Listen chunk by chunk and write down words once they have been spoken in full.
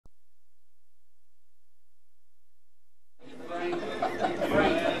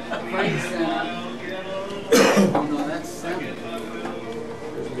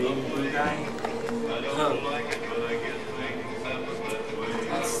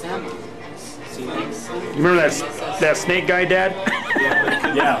You remember that snake guy, Dad?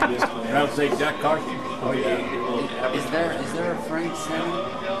 Yeah. Rattlesnake Jack Carson. Oh yeah. Is there a Frank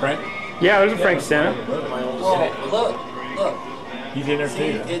Sinatra? Frank? Yeah, there's a Frank Sinatra. Whoa, look. He's in there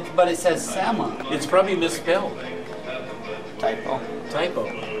See, too. but it says Sama. It's probably misspelled. Typo.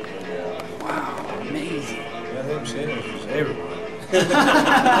 Wow, Amazing. Yeah, them sinners everywhere.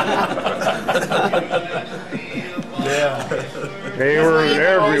 Yeah. They were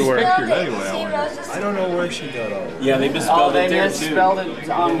everywhere. Pictures anyway. I don't know where she got all that. Yeah, they misspelled They it there misspelled too. it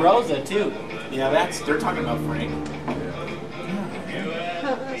on Rosa too. Yeah, they're talking about Frank.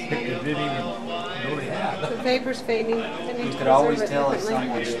 Pictures didn't even know they had. The paper's fading. You could always tell if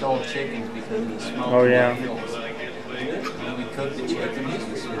someone stole chickens because of the smoke. Oh, yeah. When we cooked the chickens,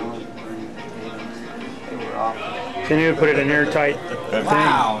 you smell it. They were awful. Can you put it in airtight thing?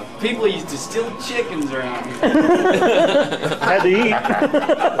 Wow, people used to steal chickens around here. Had to eat.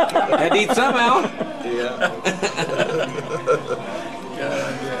 Had to eat somehow.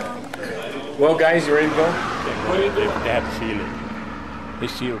 Well, guys, you ready to go? They had to seal it. They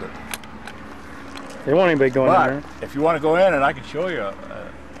sealed it. They don't want anybody going in But there. if you want to go in, and I can show you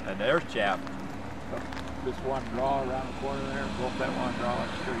an air shaft. This one draw around the corner there, go up that one draw, I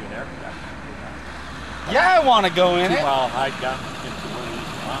can show you an air shaft. Yeah, I want to go in 2 it. mile hike down into one of these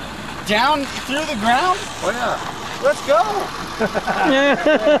mines. Down through the ground? Oh yeah. Let's go.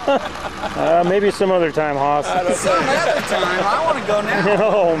 Maybe some other time, Hoss. Some other time. I want to go now.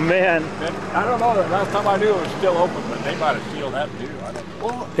 Oh, man. And I don't know, the last time I knew it was still open, but they might have sealed that too. I don't know.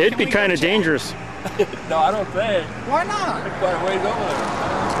 Well, It'd can be we go kind of check? dangerous. No, I don't think. Why not? It's quite a ways over there.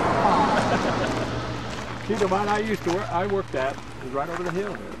 See, the mine I worked at is right over the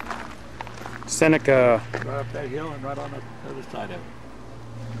hill there. Seneca. Right up that hill and right on the other side of it.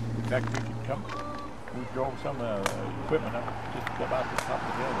 In fact, we could come. We drove some equipment up just about the top of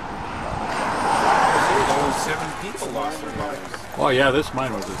the hill. Only 7 people lost their lives. Oh yeah, this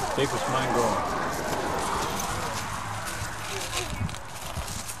mine was the safest mine going.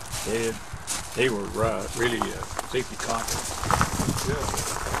 They were really safety conscious.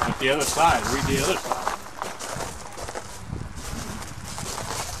 At the other side, read the other side.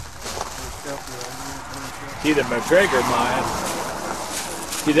 See the McGregor mine.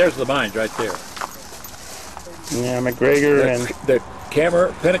 See, there's the mines right there. Yeah, McGregor and... The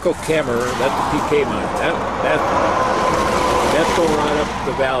Pinnacle Camera, that's the PK mine. That's going right up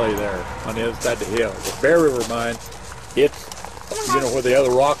the valley there on the other side of the hill. The Bear River mine, it's, you know where the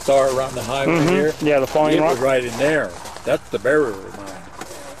other rocks are around the highway here? Yeah, the falling It rock. was right in there. That's the Bear River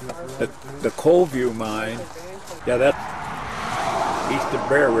mine. The Coalview mine, yeah, that's east of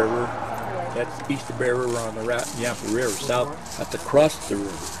Bear River. That's east of Bear River on the Yampa River. South, that's across the river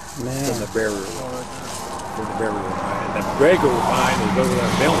from the Bear River. From the Bear River mine. And the McGregor mine is over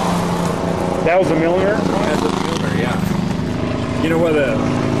that Milner. That was the Milner? That's the Milner, yeah. You know where the...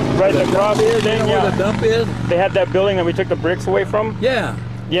 Right across here, then, where the dump is? They had that building that we took the bricks away from? Yeah.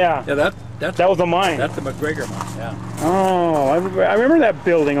 Yeah. Yeah, that was the mine. That's the McGregor mine, yeah. Oh, I remember that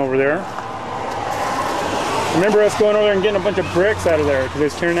building over there. Remember us going over there and getting a bunch of bricks out of there because they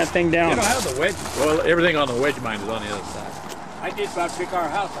was tearing that thing down. You don't have the wedge. Well, everything on the wedge mine is on the other side. I did about pick our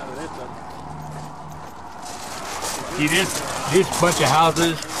house out of this one. See this bunch of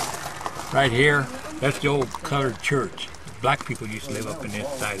houses right here, that's the old colored church. Black people used to live up in this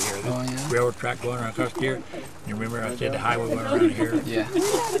side here. This railroad track going around across here. You remember I said the highway went around here? Yeah. You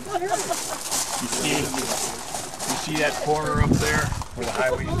see that corner up there where the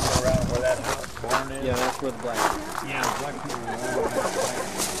highway used to go around, where that house barn is? Yeah, that's where the black. Yeah, the black people were all over that way.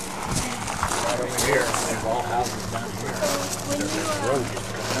 Right over here, there's all houses down here. There's a road just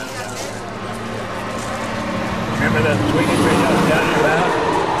going down there. Remember that swinging bridge out down your house?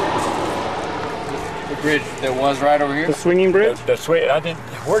 The bridge that was right over here. The swinging bridge? The swing. I didn't.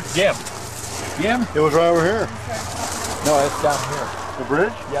 Where's Jim? Jim? It was right over here. No, it's down here. The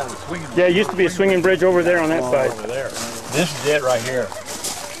bridge? Yeah, the swinging. Yeah, it used to be a swinging bridge over there on that side. Over there. This is it right here.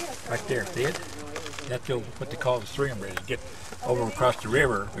 Right there. See it? That's what they call the swinging bridge. Get over across the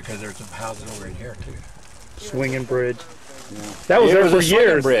river because there's some houses over in here too. Swinging bridge. That was there for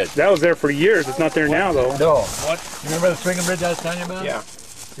years. That was there for years. It's not there now though. No. What? You remember the swinging bridge I was telling you about? Yeah.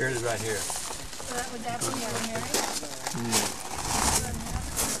 Here it is right here. Would that be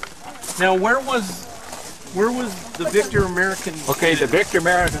Now, where was the Victor American? Okay, the Victor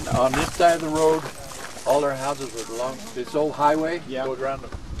American on this side of the road, all their houses were along this old highway. Yeah. Goes around the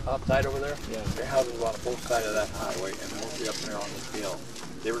outside over there. Yeah. Their houses were on both sides of that highway and mostly up there on this hill.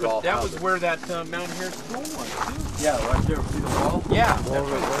 They were all That houses. was where that Mount Harris School was too. Yeah, right there. See the wall? Yeah.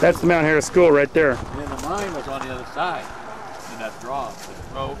 That's the Mount Harris School right there. And then the mine was on the other side. And that draw.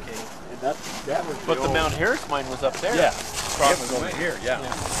 Oh, okay. And that was But the old- Mount Harris mine was up there. Yeah, Across it was the over way. here, yeah.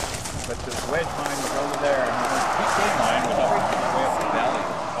 But the wedge mine was over there, and the PK mine was up way up the valley.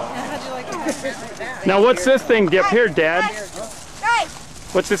 How'd you like it? Now what's this thing up here, Dad?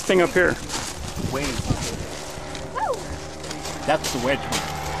 What's this thing up here? Wayne. That's the wedge mine.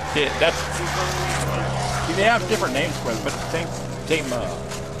 Yeah, that's. See, they have different names for it, but the same.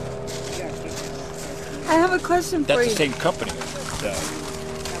 I have a question for That's the you. same company.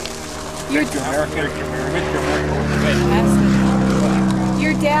 Your, Victor American wedge.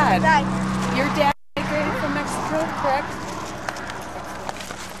 your dad migrated from Mexico, correct?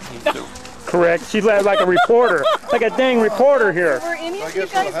 Correct. She's like a reporter, like a dang reporter here. Were any I of you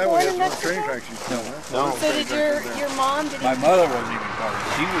guess on the guys highway, born in that's what Mexico? train tracks used to do. No. So did your mom, did My mother wasn't even part of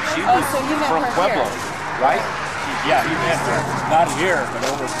it. She was Oh, so you met from her Pueblo, here. right? Yeah, he met her. Not here, but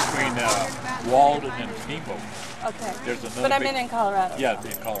over between Walden and Steamboat. Okay. There's another But I'm big, in Colorado. Yeah,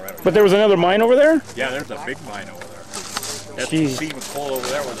 in Colorado. But there was another mine over there? Yeah, there's a big mine over there. That Jeez. seam of coal over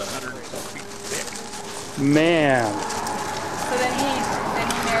there was 100 or so feet thick. So Man. then he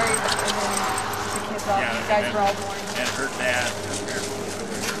married, and then the kids all, Yeah, you guys were all born. And her dad was here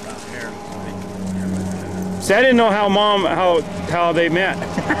about here. See, I didn't know how how they met.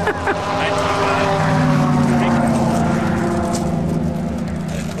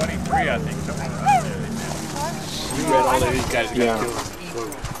 23, I think, somewhere around there. You read all of these guys that got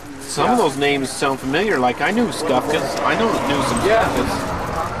killed. Some of those names sound familiar. Like I knew Skufkus. I knew some Skufkus.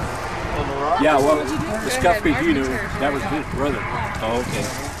 Yeah, well, the Scuffy he knew, that was his brother. Oh, okay.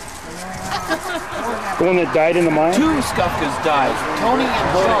 The one that died in the mine? Two Skufkas died. Tony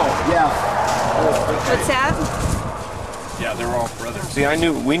and Joe. What's that? Yeah, they're all brothers. See,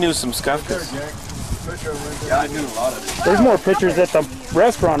 we knew some Skufkas. Yeah, I knew a lot of them. There's more pictures at the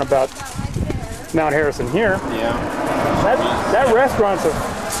restaurant about Mount Harrison here. Yeah. That restaurant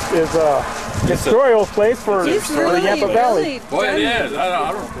is a historical place for He's the really, Yampa Valley. really Boy, done it is.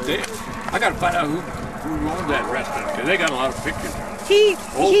 I got to find out who owned that restaurant, because they got a lot of pictures.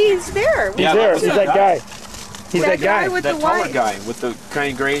 He's there. Yeah, There, that he's was that guy. He's that guy. with that the taller white. guy with the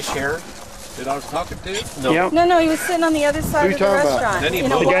kind of grayish hair. That I was talking to? No. Yep. No, he was sitting on the other side Who of you the talking about? restaurant. Then he You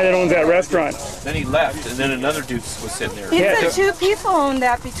know, The guy that owns that restaurant. Then he left, and then another dude was sitting there. he Yeah. said two people owned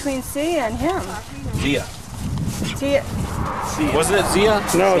that between Sia and him. Zia. Sia. Wasn't it Zia?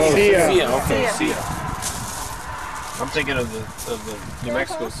 No, Zia. Zia. Okay, Zia. Zia. I'm thinking of the New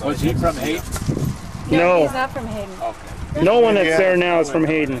Mexico side. Was he from Hayden? No. He's not from Hayden. No one that's there now is from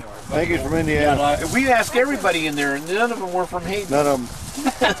Hayden. I think he's from Indiana. We asked everybody in there, and none of them were from Hayden. None of them.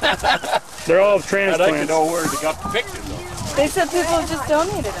 They're all I'd like to transplants. know where they got the pictures, though. They said people just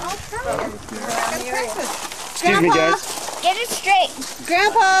donated them. Excuse me, guys. Get it straight.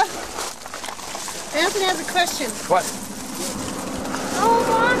 Grandpa. Anthony has a question. What? Oh,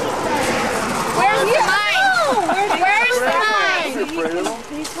 Mommy. Where's the mine? Where's the mine?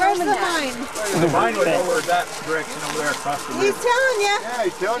 Where's the mine? The mine was over that direction over there across the He's river. telling you. Yeah,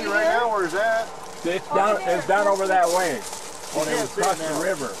 he's telling you right now where it's at. It's down over that way. Oh, they was across the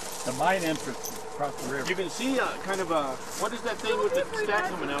river. The mine entrance across the river. You can see kind of a, what is that thing with the stack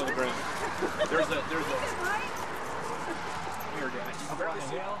coming out of the ground? There's a, here, Dad.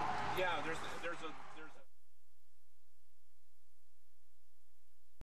 Yeah, there's